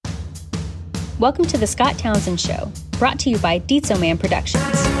Welcome to the Scott Townsend Show, brought to you by Dietzo Man Productions.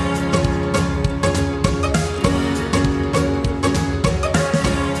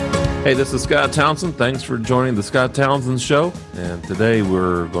 Hey, this is Scott Townsend. Thanks for joining the Scott Townsend Show. And today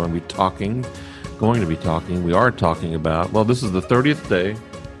we're going to be talking about, well, this is the 30th day.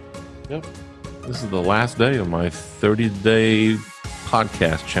 Yep. This is the last day of my 30-day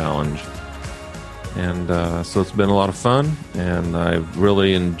podcast challenge. And so it's been a lot of fun, and I've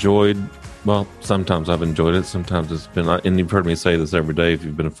really enjoyed, well, sometimes I've enjoyed it. Sometimes it's been, and you've heard me say this every day if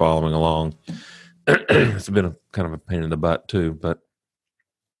you've been following along. It's been kind of a pain in the butt too, but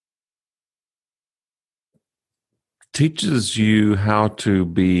teaches you how to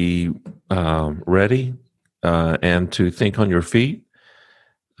be ready and to think on your feet.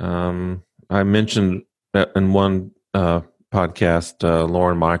 I mentioned in one podcast,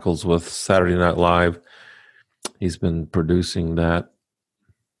 Lauren Michaels with Saturday Night Live. He's been producing that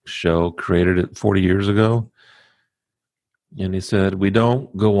show, created it 40 years ago. And he said, we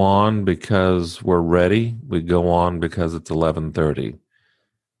don't go on because we're ready. We go on because it's 11:30.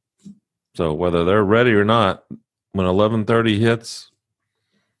 So whether they're ready or not, when 11:30 hits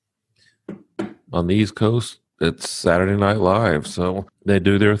on the East Coast, it's Saturday Night Live. So they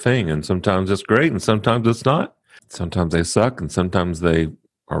do their thing, and sometimes it's great, and sometimes it's not. Sometimes they suck, and sometimes they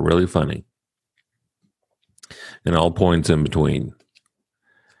are really funny. And all points in between.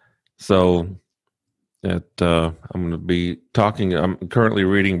 So I'm going to be talking. I'm currently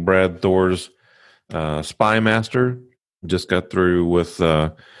reading Brad Thor's Spy Master. Just got through with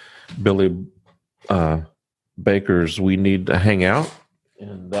Billy Baker's We Need to Hang Out,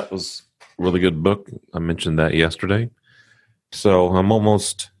 and that was a really good book. I mentioned that yesterday. So I'm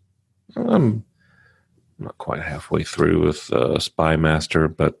not quite halfway through with Spy Master,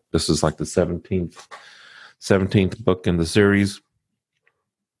 but this is like the 17th book in the series,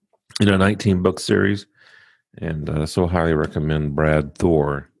 in a 19-book series, and so highly recommend Brad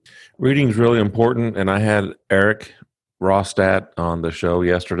Thor. Reading is really important, and I had Eric Rostat on the show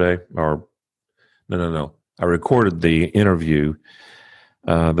yesterday, or no. I recorded the interview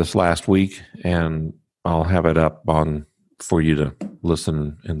this last week, and I'll have it up on for you to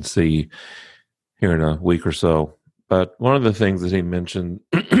listen and see here in a week or so. But one of the things that he mentioned,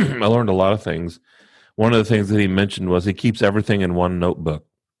 I learned a lot of things. One of the things that he mentioned was he keeps everything in one notebook.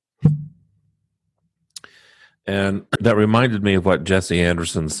 And that reminded me of what Jesse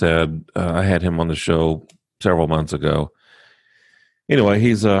Anderson said. I had him on the show several months ago. Anyway,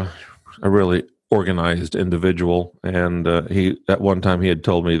 he's a really organized individual, and he at one time he had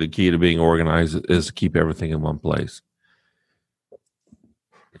told me the key to being organized is to keep everything in one place.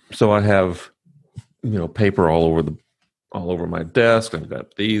 So I have, paper all over my desk. I've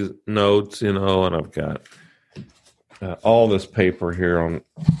got these notes, and I've got all this paper here on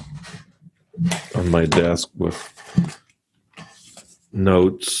my desk with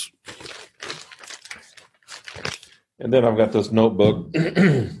notes. And then I've got this notebook,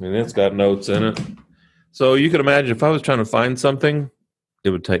 and it's got notes in it. So you can imagine if I was trying to find something,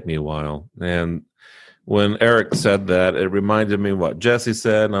 it would take me a while. And when Eric said that, it reminded me of what Jesse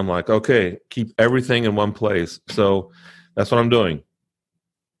said, and I'm like, okay, keep everything in one place. So that's what I'm doing.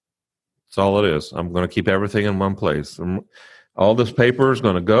 That's all it is. I'm going to keep everything in one place. All this paper is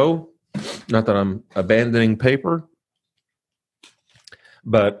going to go. Not that I'm abandoning paper,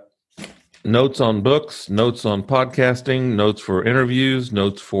 but notes on books, notes on podcasting, notes for interviews,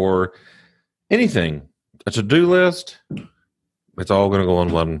 notes for anything, a to-do list, it's all going to go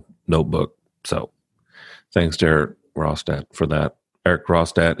in one notebook. So thanks to Eric Rostat for that. Eric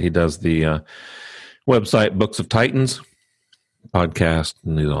Rostat, he does the website Books of Titans podcast,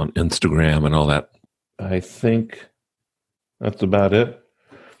 and he's on Instagram and all that. I think that's about it.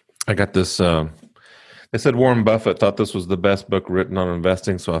 I got this, they said Warren Buffett thought this was the best book written on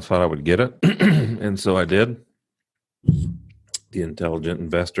investing, so I thought I would get it. And so I did. The Intelligent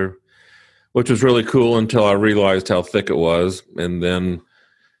Investor, which was really cool until I realized how thick it was. And then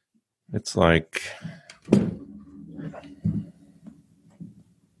it's like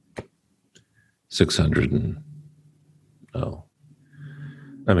 600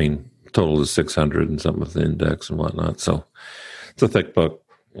 total is 600 and something with the index and whatnot. So it's a thick book.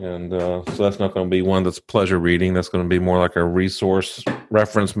 And so that's not going to be one that's pleasure reading. That's going to be more like a resource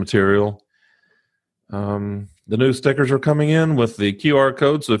reference material. The new stickers are coming in with the QR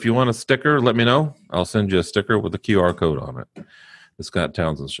code. So if you want a sticker, let me know. I'll send you a sticker with a QR code on it. The Scott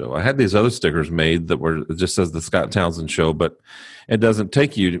Townsend Show. I had these other stickers made that it just says the Scott Townsend Show, but it doesn't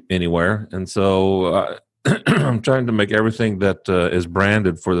take you anywhere. And so I'm trying to make everything that is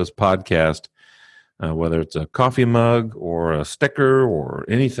branded for this podcast whether it's a coffee mug or a sticker or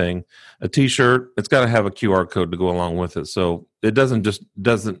anything, a T-shirt. It's got to have a QR code to go along with it. So it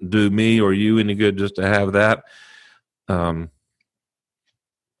doesn't do me or you any good just to have that. To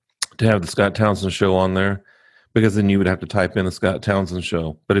have the Scott Townsend Show on there, because then you would have to type in the Scott Townsend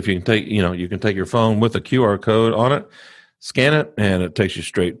Show. But if you can take, you can take your phone with a QR code on it, scan it, and it takes you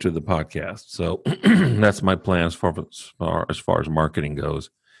straight to the podcast. So that's my plan as far as marketing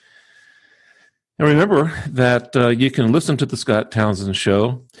goes. And remember that you can listen to the Scott Townsend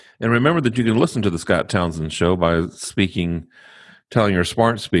Show. And remember that you can listen to the Scott Townsend Show by telling your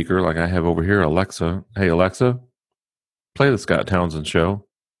smart speaker, like I have over here, Alexa, hey, Alexa, play the Scott Townsend Show.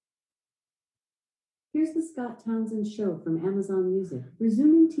 Here's the Scott Townsend Show from Amazon Music.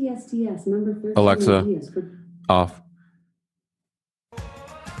 Resuming TSTS number 13. Alexa, off.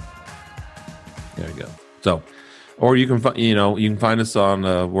 There you go. So, or you can find us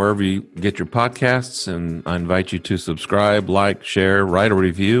on wherever you get your podcasts, and I invite you to subscribe, like, share, write a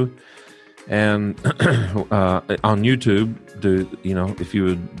review, and on YouTube, if you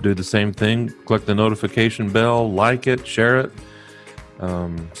would do the same thing, click the notification bell, like it, share it,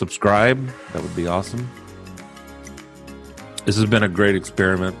 subscribe. That would be awesome. This has been a great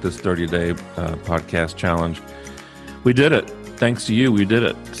experiment, this 30-day podcast challenge. We did it. Thanks to you, we did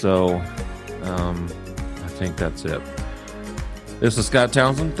it. So I think that's it. This is Scott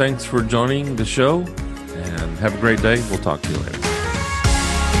Townsend. Thanks for joining the show, and have a great day. We'll talk to you later.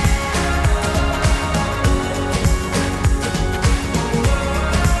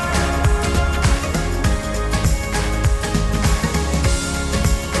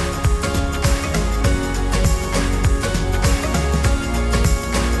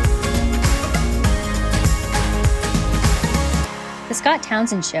 The Scott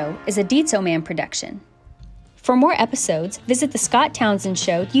Townsend Show is a Dietzo Man production. For more episodes, visit the Scott Townsend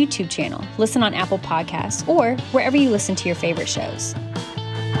Show YouTube channel, listen on Apple Podcasts, or wherever you listen to your favorite shows.